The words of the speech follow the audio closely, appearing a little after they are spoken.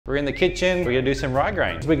We're in the kitchen, we're gonna do some rye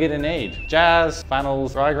grain. We're gonna need jars,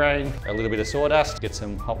 funnels, rye grain, a little bit of sawdust, get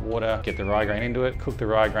some hot water, get the rye grain into it, cook the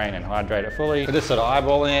rye grain and hydrate it fully. We're just sort of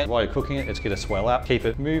eyeballing it. While you're cooking it, it's gonna swell up. Keep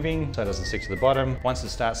it moving so it doesn't stick to the bottom. Once it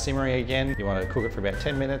starts simmering again, you wanna cook it for about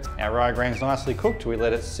 10 minutes. Our rye grain's nicely cooked. We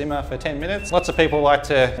let it simmer for 10 minutes. Lots of people like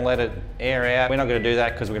to let it air out. We're not gonna do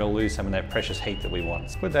that because we're gonna lose some of that precious heat that we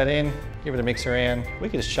want. So put that in, give it a mix around. We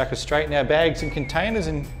can just chuck it straight in our bags and containers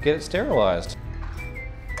and get it sterilized.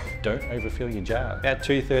 Don't overfill your jar. About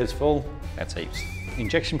 2/3 full, that's heaps.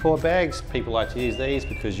 Injection port bags, people like to use these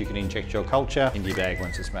because you can inject your culture into your bag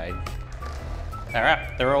once it's made. All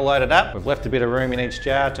right, they're all loaded up. We've left a bit of room in each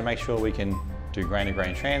jar to make sure we can do grain to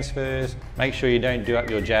grain transfers. Make sure you don't do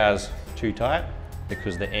up your jars too tight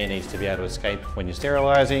because the air needs to be able to escape when you're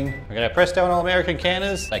sterilizing. We're gonna Presto and All American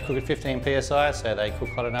canners. They cook at 15 PSI, so they cook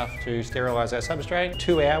hot enough to sterilize our substrate.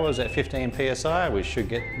 2 hours at 15 PSI, we should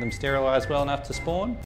get them sterilized well enough to spawn.